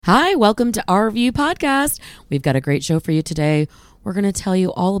Hi, welcome to Our View Podcast. We've got a great show for you today. We're going to tell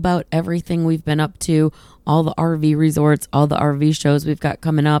you all about everything we've been up to, all the RV resorts, all the RV shows we've got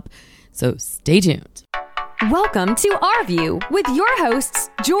coming up. So stay tuned. Welcome to Our View with your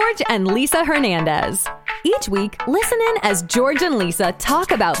hosts, George and Lisa Hernandez. Each week, listen in as George and Lisa talk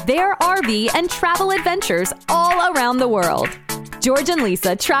about their RV and travel adventures all around the world. George and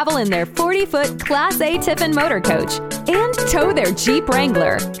Lisa travel in their 40-foot Class A Tiffin motor coach and tow their Jeep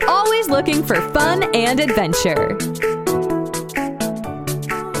Wrangler, always looking for fun and adventure.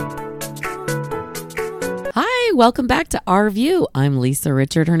 Hi, welcome back to Our View. I'm Lisa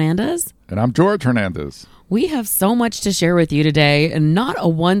Richard Hernandez. And I'm George Hernandez. We have so much to share with you today, and not a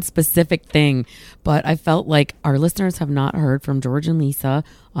one specific thing, but I felt like our listeners have not heard from George and Lisa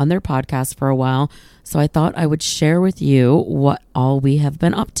on their podcast for a while, so I thought I would share with you what all we have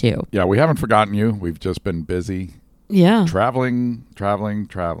been up to. Yeah, we haven't forgotten you. We've just been busy. Yeah. Traveling,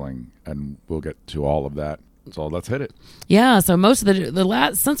 and we'll get to all of that. So let's hit it. Yeah, so most of the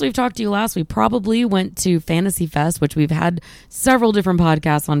last, since we've talked to you last, we probably went to Fantasy Fest, which we've had several different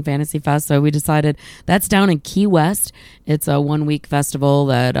podcasts on Fantasy Fest. So we decided that's down in Key West. It's a 1-week festival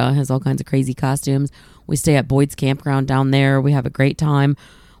that has all kinds of crazy costumes. We stay at Boyd's Campground down there. We have a great time.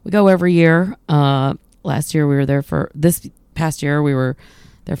 We go every year. Last year we were there this past year we were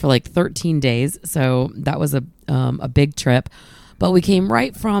there for like 13 days. So that was a big trip. But we came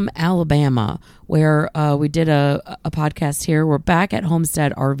right from Alabama, where we did a podcast here. We're back at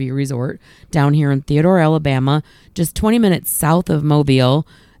Homestead RV Resort down here in Theodore, Alabama, just 20 minutes south of Mobile.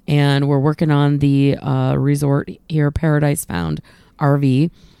 And we're working on the resort here, Paradise Found RV,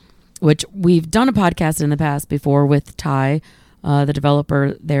 which we've done a podcast in the past before with Ty, the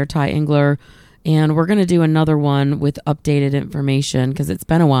developer there, Ty Engler. And we're going to do another one with updated information because it's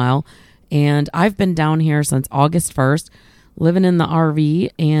been a while. And I've been down here since August 1st. Living in the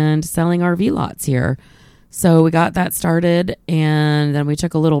RV and selling RV lots here. So we got that started, and then we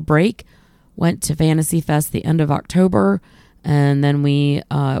took a little break, went to Fantasy Fest the end of October, and then we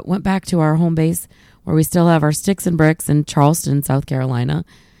went back to our home base where we still have our Sticks and Bricks in Charleston, South Carolina.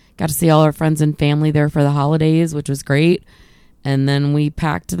 Got to see all our friends and family there for the holidays, which was great. And then we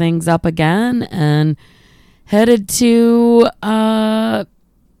packed things up again and headed to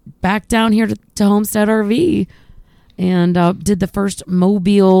back down here to Homestead RV. And did the first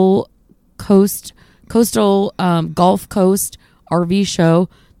Mobile coastal Gulf Coast RV show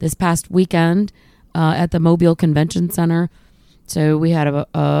this past weekend at the Mobile Convention Center. So we had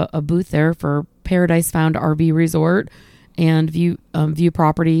a booth there for Paradise Found RV Resort and View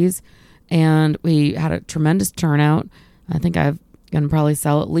Properties, and we had a tremendous turnout. I think I'm going to probably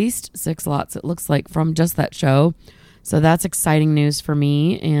sell at least 6 lots, it looks like, from just that show. So that's exciting news for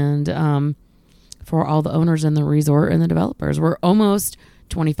me and for all the owners in the resort and the developers. We're almost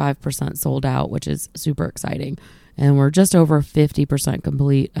 25% sold out, which is super exciting. And we're just over 50%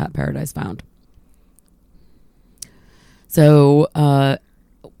 complete at Paradise Found. So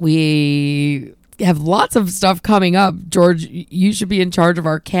we have lots of stuff coming up. George, you should be in charge of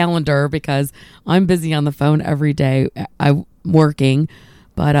our calendar because I'm busy on the phone every day. I'm working.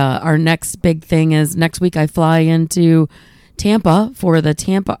 But our next big thing is next week I fly into Tampa for the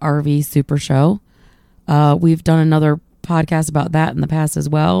Tampa RV Super Show. We've done another podcast about that in the past as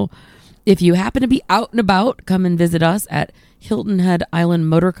well. If you happen to be out and about, come and visit us at Hilton Head Island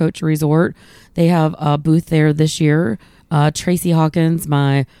Motor Coach Resort. They have a booth there this year. Tracy Hawkins,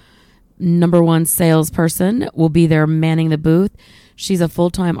 my #1 salesperson, will be there manning the booth. She's a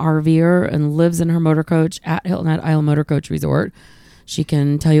full-time RVer and lives in her motor coach at Hilton Head Island Motor Coach Resort. She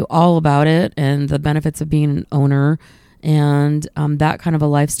can tell you all about it and the benefits of being an owner and that kind of a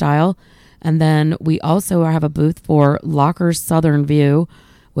lifestyle. And then we also have a booth for Lockers Southern View,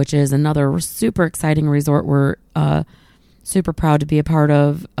 which is another super exciting resort we're super proud to be a part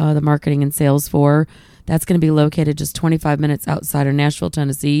of the marketing and sales for. That's going to be located just 25 minutes outside of Nashville,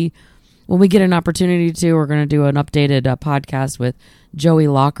 Tennessee. When we get an opportunity to, we're going to do an updated podcast with Joey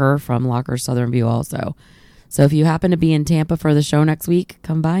Locker from Lockers Southern View also. So if you happen to be in Tampa for the show next week,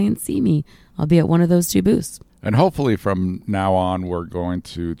 come by and see me. I'll be at one of those 2 booths. And hopefully from now on, we're going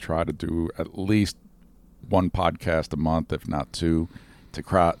to try to do at least 1 podcast a month, if not 2, to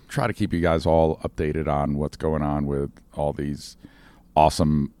try to keep you guys all updated on what's going on with all these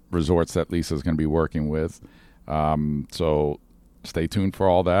awesome resorts that Lisa's going to be working with. So stay tuned for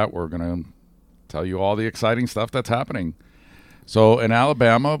all that. We're going to tell you all the exciting stuff that's happening. So in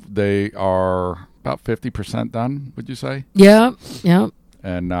Alabama, they are about 50% done, would you say? Yeah.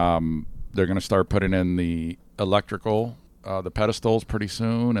 And they're going to start putting in the electrical, the pedestals pretty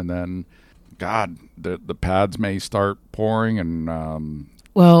soon, and then, God, the pads may start pouring, and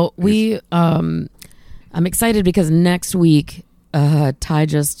Well, I'm excited because next week, Ty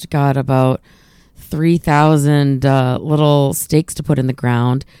just got about 3,000 little stakes to put in the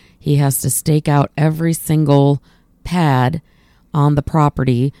ground. He has to stake out every single pad on the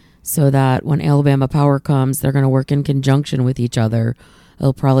property so that when Alabama Power comes, they're going to work in conjunction with each other.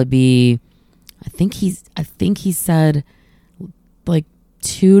 It'll probably be, I think he said like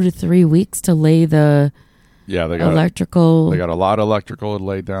 2 to 3 weeks to lay the electrical. They got a lot of electrical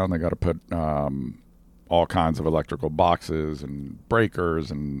laid down. They got to put all kinds of electrical boxes and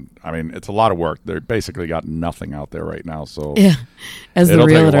breakers, and I mean, it's a lot of work. They're basically got nothing out there right now. So yeah, as the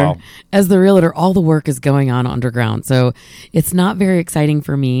realtor, all the work is going on underground. So it's not very exciting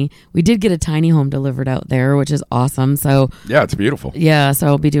for me. We did get a tiny home delivered out there, which is awesome. So yeah, it's beautiful. Yeah, so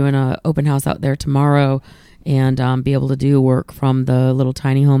I'll be doing an open house out there tomorrow, and be able to do work from the little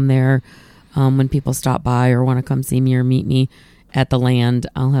tiny home there. When people stop by or want to come see me or meet me at the land,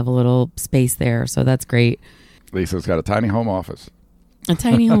 I'll have a little space there. So that's great. Lisa's got a tiny home office. A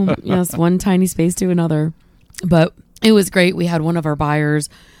tiny home. Yes, one tiny space to another. But it was great. We had one of our buyers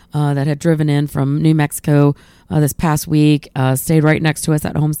that had driven in from New Mexico this past week, stayed right next to us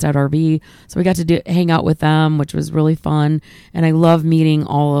at Homestead RV. So we got to hang out with them, which was really fun. And I love meeting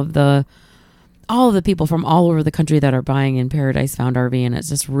all of the people from all over the country that are buying in Paradise Found RV. And it's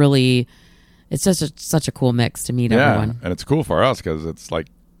just really... It's just such a cool mix to meet everyone. And it's cool for us because it's like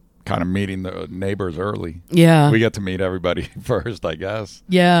kind of meeting the neighbors early. Yeah. We get to meet everybody first, I guess.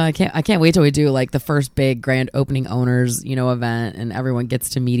 Yeah, I can't wait till we do like the first big grand opening owners, event, and everyone gets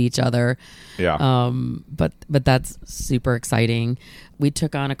to meet each other. Yeah. But that's super exciting. We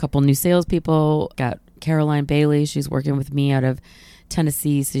took on a couple new salespeople, got Caroline Bailey. She's working with me out of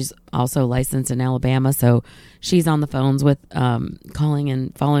Tennessee. She's also licensed in Alabama, so she's on the phones with calling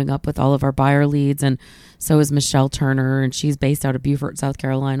and following up with all of our buyer leads, and so is Michelle Turner, and she's based out of Beaufort, South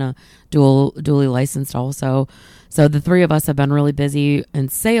Carolina, dually licensed also. So the three of us have been really busy in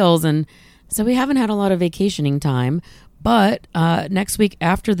sales, and so we haven't had a lot of vacationing time. But next week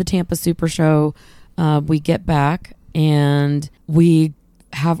after the Tampa Super Show, we get back and we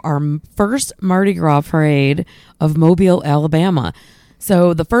have our first Mardi Gras parade of Mobile, Alabama.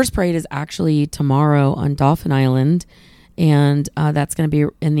 So the first parade is actually tomorrow on Dauphin Island, and that's going to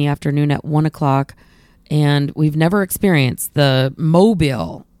be in the afternoon at 1:00. And we've never experienced the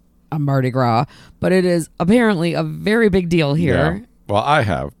Mobile Mardi Gras, but it is apparently a very big deal here. Yeah. Well, I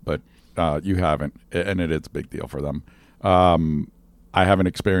have, but you haven't, and it is a big deal for them. I haven't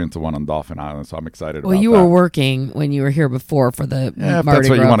experienced the one on Dauphin Island, so I'm excited about that. Well, you were working when you were here before for the Mardi Gras. If that's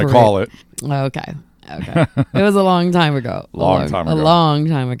what you want to call it. Okay. It was a long time ago. A long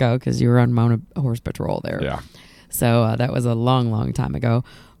time ago, because you were on Mounted Horse Patrol there. Yeah. So that was a long time ago.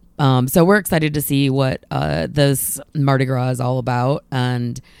 So we're excited to see what this Mardi Gras is all about.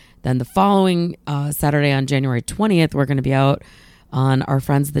 And then the following Saturday on January 20th, we're going to be out on our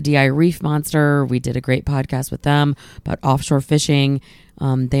friends, the DI Reef Monster. We did a great podcast with them about offshore fishing.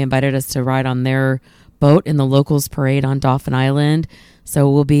 They invited us to ride on their boat in the locals parade on Dauphin Island. So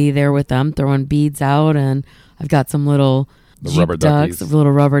we'll be there with them throwing beads out, and I've got some little rubber ducks,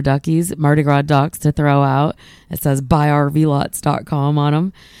 little rubber duckies, Mardi Gras ducks to throw out. It says buyrvlots.com on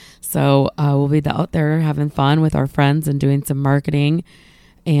them. So we'll be out there having fun with our friends and doing some marketing.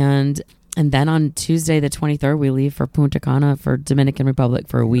 And then on Tuesday, the 23rd, we leave for Punta Cana for Dominican Republic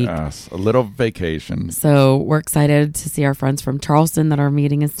for a week. Yes, a little vacation. So we're excited to see our friends from Charleston that are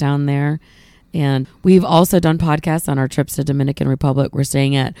meeting us down there. And we've also done podcasts on our trips to Dominican Republic. We're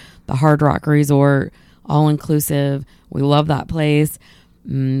staying at the Hard Rock Resort, all inclusive. We love that place.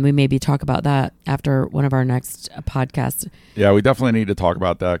 We maybe talk about that after one of our next podcasts. Yeah, we definitely need to talk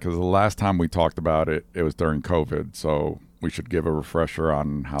about that because the last time we talked about it, it was during COVID. So we should give a refresher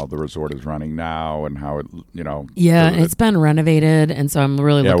on how the resort is running now and how it, Yeah, it's been renovated. And so I'm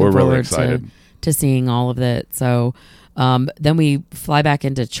really looking forward to seeing all of it. So then we fly back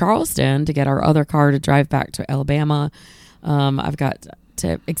into Charleston to get our other car to drive back to Alabama.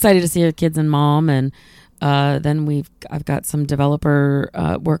 Excited to see our kids and mom, and then I've got some developer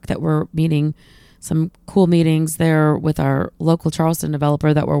work that we're meeting, some cool meetings there with our local Charleston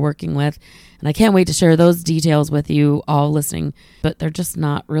developer that we're working with, and I can't wait to share those details with you all listening. But they're just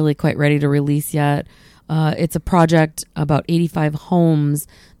not really quite ready to release yet. It's a project about 85 homes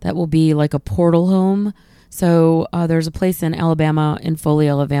that will be like a portal home. So there's a place in Alabama, in Foley,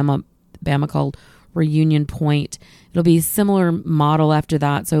 Alabama called Reunion Point. It'll be a similar model after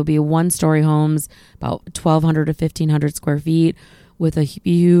that. So it'll be one-story homes, about 1,200 to 1,500 square feet, with a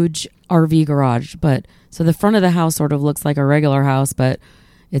huge RV garage. So the front of the house sort of looks like a regular house, but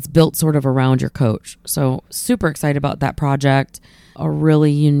it's built sort of around your coach. So super excited about that project. A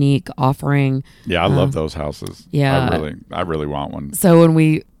really unique offering. Yeah, I love those houses. Yeah. I really want one. So when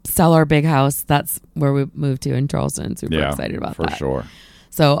we sell our big house, that's where we move to in Charleston. Super excited about that. For sure.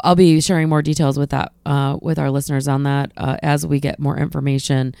 So I'll be sharing more details with that, with our listeners on that as we get more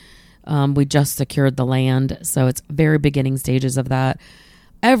information. We just secured the land, so it's very beginning stages of that.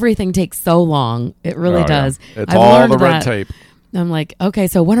 Everything takes so long. It really does. Yeah. It's all the red tape. I'm like, okay,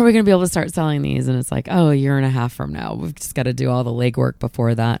 so when are we going to be able to start selling these? And it's like, oh, a year and a half from now. We've just got to do all the legwork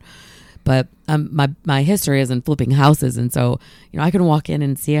before that. But my history is in flipping houses. And so, I can walk in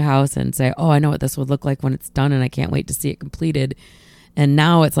and see a house and say, oh, I know what this would look like when it's done, and I can't wait to see it completed. And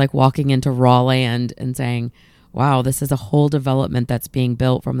now it's like walking into raw land and saying, wow, this is a whole development that's being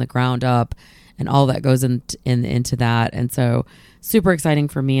built from the ground up, and all that goes into that. And so super exciting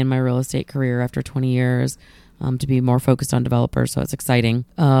for me in my real estate career after 20 years. To be more focused on developers, so it's exciting.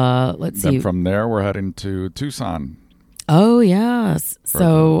 Let's see. Then from there, we're heading to Tucson. Oh yes.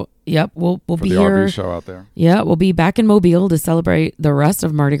 So yep, we'll be the here. RV show out there. Yeah, we'll be back in Mobile to celebrate the rest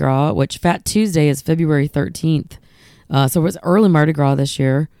of Mardi Gras, which Fat Tuesday is February 13th. So it was early Mardi Gras this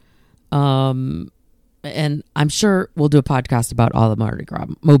year. And I'm sure we'll do a podcast about all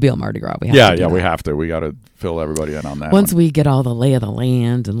the Mobile Mardi Gras. We have to. We got to fill everybody in on that. Once we get all the lay of the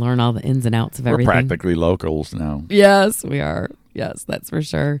land and learn all the ins and outs of everything. We're practically locals now. Yes, we are. Yes, that's for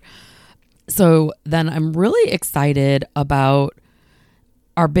sure. So then I'm really excited about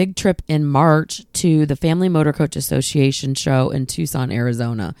our big trip in March to the Family Motor Coach Association show in Tucson,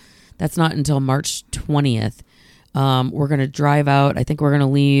 Arizona. That's not until March 20th. We're going to drive out. I think we're going to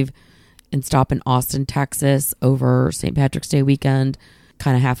leave and stop in Austin, Texas over St. Patrick's Day weekend,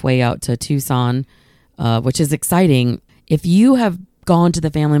 kind of halfway out to Tucson, which is exciting. If you have gone to the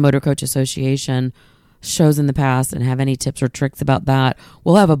Family Motor Coach Association shows in the past and have any tips or tricks about that,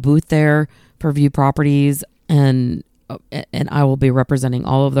 we'll have a booth there for View Properties, and I will be representing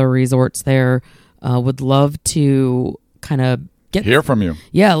all of the resorts there. Would love to kind of hear from you.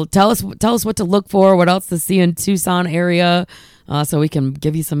 Yeah, tell us what to look for, what else to see in Tucson area. So we can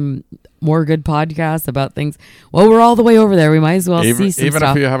give you some more good podcasts about things. Well, we're all the way over there. We might as well see some even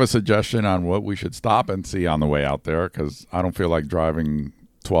stuff. If you have a suggestion on what we should stop and see on the way out there, because I don't feel like driving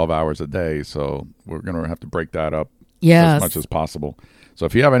 12 hours a day. So we're going to have to break that up as much as possible. So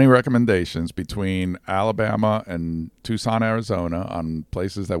if you have any recommendations between Alabama and Tucson, Arizona on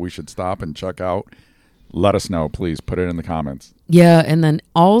places that we should stop and check out, let us know. Please put it in the comments. Yeah. And then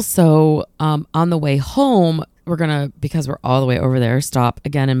also on the way home, we're going to, because we're all the way over there, stop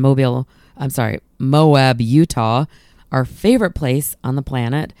again in Moab, Utah, our favorite place on the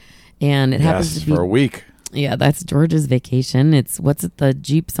planet. And it happens to be for a week. Yeah, that's George's vacation. The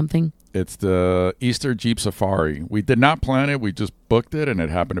Jeep something? It's the Easter Jeep Safari. We did not plan it. We just booked it, and it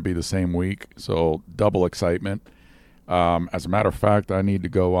happened to be the same week. So double excitement. As a matter of fact, I need to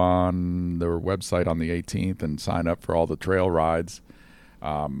go on their website on the 18th and sign up for all the trail rides,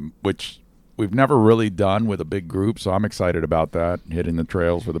 which we've never really done with a big group. So I'm excited about that, hitting the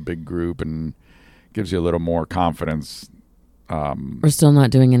trails with a big group, and gives you a little more confidence. We're still not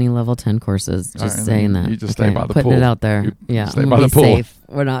doing any level 10 courses. Just saying that. You just stay by the pool. Putting it out there. Stay by the pool. Safe.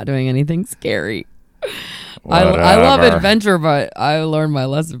 We're not doing anything scary. I love adventure, but I learned my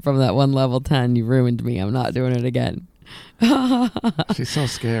lesson from that one level 10. You ruined me. I'm not doing it again. She's so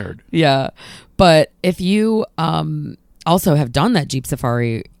scared. Yeah. But if you also have done that Jeep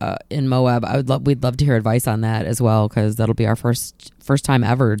Safari in Moab, we'd love to hear advice on that as well, because that'll be our first time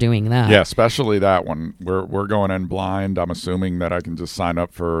ever doing that. Yeah, especially that one. We're going in blind. I'm assuming that I can just sign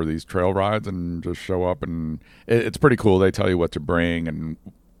up for these trail rides and just show up, and it's pretty cool. They tell you what to bring, and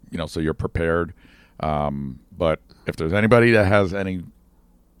so you're prepared. But if there's anybody that has any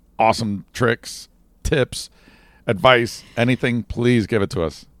awesome tricks, tips, advice, anything, please give it to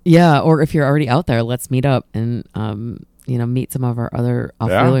us. Yeah, or if you're already out there, let's meet up and meet some of our other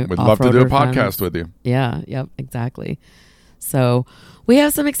off-roader we'd love to do a podcast friends. with you. Yeah, yep, exactly. So we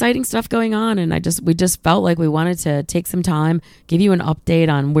have some exciting stuff going on, and we just felt like we wanted to take some time, give you an update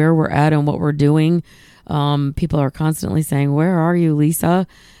on where we're at and what we're doing. People are constantly saying, "Where are you, Lisa?"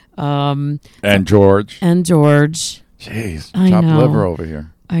 And George. Jeez, chopped liver over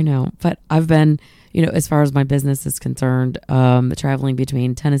here. I know, but I've been, as far as my business is concerned, traveling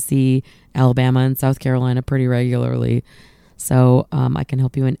between Tennessee, Alabama, and South Carolina pretty regularly. So I can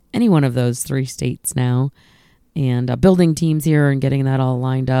help you in any one of those 3 states now, and building teams here and getting that all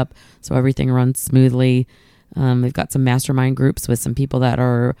lined up so everything runs smoothly. We've got some mastermind groups with some people that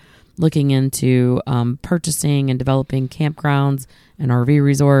are looking into purchasing and developing campgrounds and RV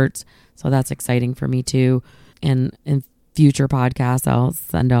resorts. So that's exciting for me too. And future podcasts, I'll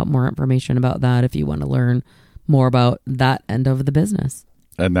send out more information about that if you want to learn more about that end of the business.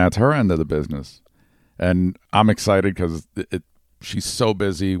 And that's her end of the business. And I'm excited because she's so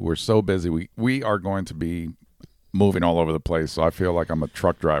busy. We're so busy. We are going to be moving all over the place. So I feel like I'm a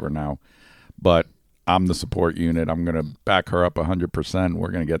truck driver now. But I'm the support unit. I'm going to back her up 100%.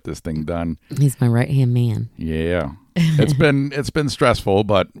 We're going to get this thing done. He's my right-hand man. Yeah. It's been stressful,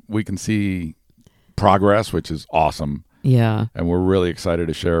 but we can see progress, which is awesome. Yeah. And we're really excited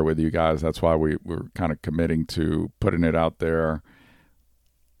to share it with you guys. That's why we're kind of committing to putting it out there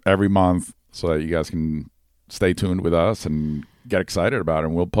every month so that you guys can stay tuned with us and get excited about it.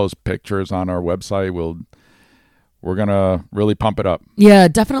 And we'll post pictures on our website. We're going to really pump it up. Yeah,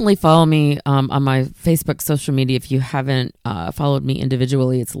 definitely follow me on my Facebook social media. If you haven't followed me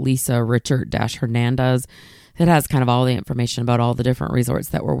individually, it's Lisa Richard Hernandez. It has kind of all the information about all the different resorts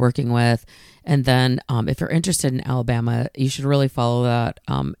that we're working with. And then if you're interested in Alabama, you should really follow that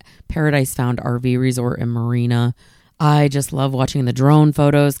Paradise Found RV Resort and Marina. I just love watching the drone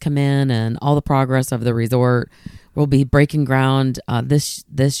photos come in and all the progress of the resort. We'll be breaking ground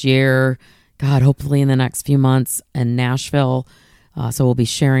this year, God, hopefully in the next few months in Nashville. So we'll be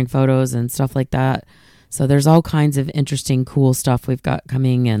sharing photos and stuff like that. So there's all kinds of interesting, cool stuff we've got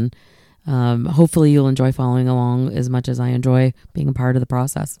coming, and hopefully you'll enjoy following along as much as I enjoy being a part of the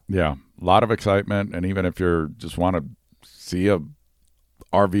process. Yeah, a lot of excitement. And even if you just want to see a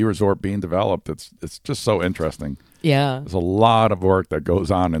RV resort being developed, it's just so interesting. Yeah. There's a lot of work that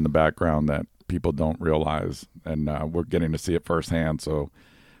goes on in the background that people don't realize, and we're getting to see it firsthand. So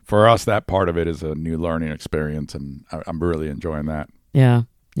for us, that part of it is a new learning experience, and I'm really enjoying that. Yeah.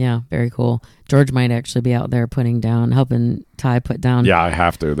 Yeah, very cool. George might actually be out there helping Ty put down. Yeah, I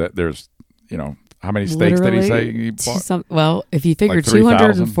have to. There's, how many steaks did he say he bought? Well, if you figure like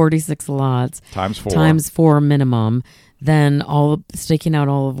 246 lots times 4 minimum, then staking out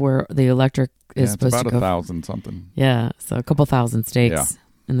all of where the electric is supposed to go. About 1,000 something. Yeah, so a couple thousand steaks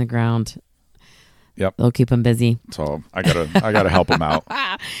in the ground. Yep, they'll keep him busy. So I gotta help him out.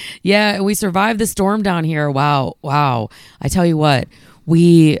 Yeah, we survived the storm down here. Wow. I tell you what,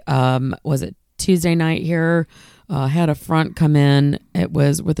 we was it Tuesday night here? Had a front come in. It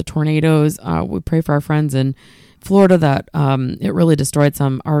was with the tornadoes. We pray for our friends in Florida that it really destroyed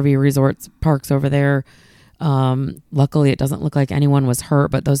some RV resorts, parks over there. Luckily, it doesn't look like anyone was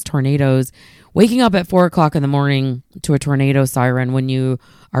hurt, but those tornadoes, waking up at 4:00 in the morning to a tornado siren when you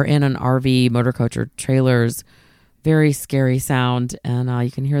are in an RV, motor coach, or trailers, very scary sound. And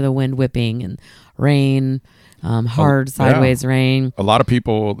you can hear the wind whipping and rain, hard sideways rain. A lot of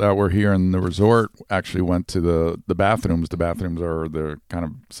people that were here in the resort actually went to the bathrooms. The bathrooms are they're kind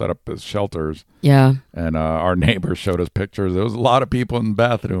of set up as shelters. Yeah. And our neighbors showed us pictures. There was a lot of people in the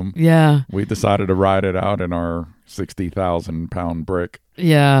bathroom. Yeah. We decided to ride it out in our 60,000-pound brick.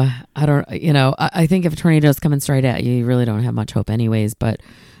 Yeah. I think if a tornado's coming straight at you, you really don't have much hope anyways. But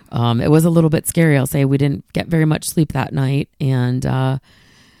it was a little bit scary. I'll say we didn't get very much sleep that night. And the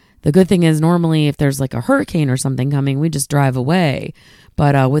good thing is normally if there's like a hurricane or something coming, we just drive away.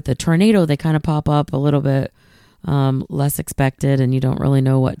 But with the tornado, they kind of pop up a little bit less expected, and you don't really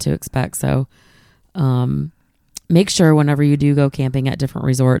know what to expect. So make sure whenever you do go camping at different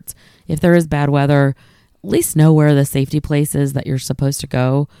resorts, if there is bad weather, at least know where the safety place is that you're supposed to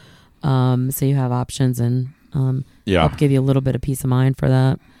go, so you have options, and help give you a little bit of peace of mind for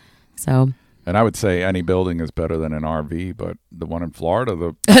that. So. And I would say any building is better than an RV, but the one in Florida,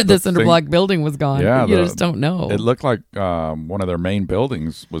 the cinder block building was gone. Yeah, you just don't know. It looked like one of their main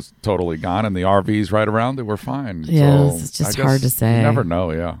buildings was totally gone, and the RVs right around it were fine. Yeah, so it's just hard to say. You never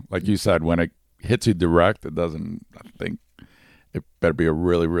know. Yeah, like you said, when it hits you direct, it doesn't. I think it better be a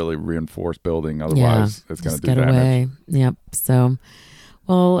really, really reinforced building, otherwise it's going to do get damage. Away. Yep. So.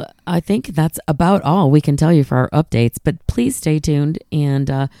 Well, I think that's about all we can tell you for our updates, but please stay tuned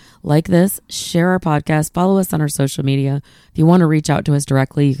and like this, share our podcast, follow us on our social media. If you want to reach out to us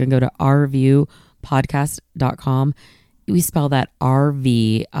directly, you can go to rviewpodcast.com. We spell that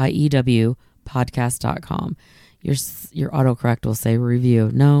RVIEW podcast.com. Your autocorrect will say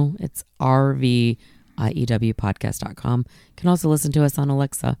review. No, it's rviewpodcast.com. You can also listen to us on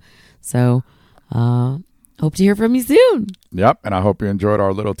Alexa. So, hope to hear from you soon. Yep, and I hope you enjoyed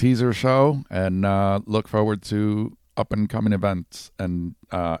our little teaser show, and look forward to up-and-coming events and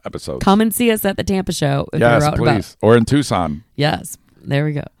episodes. Come and see us at the Tampa show if yes, you're out please. About. Or in Tucson. Yes, there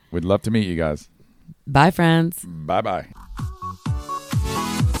we go. We'd love to meet you guys. Bye, friends. Bye-bye.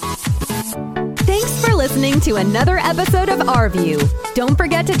 Thanks for listening to another episode of Our View. Don't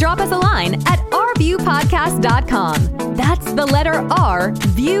forget to drop us a line at rviewpodcast.com. That's the letter R,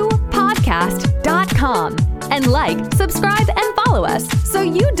 viewpodcast.com. And like, subscribe, and follow us so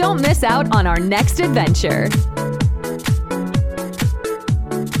you don't miss out on our next adventure.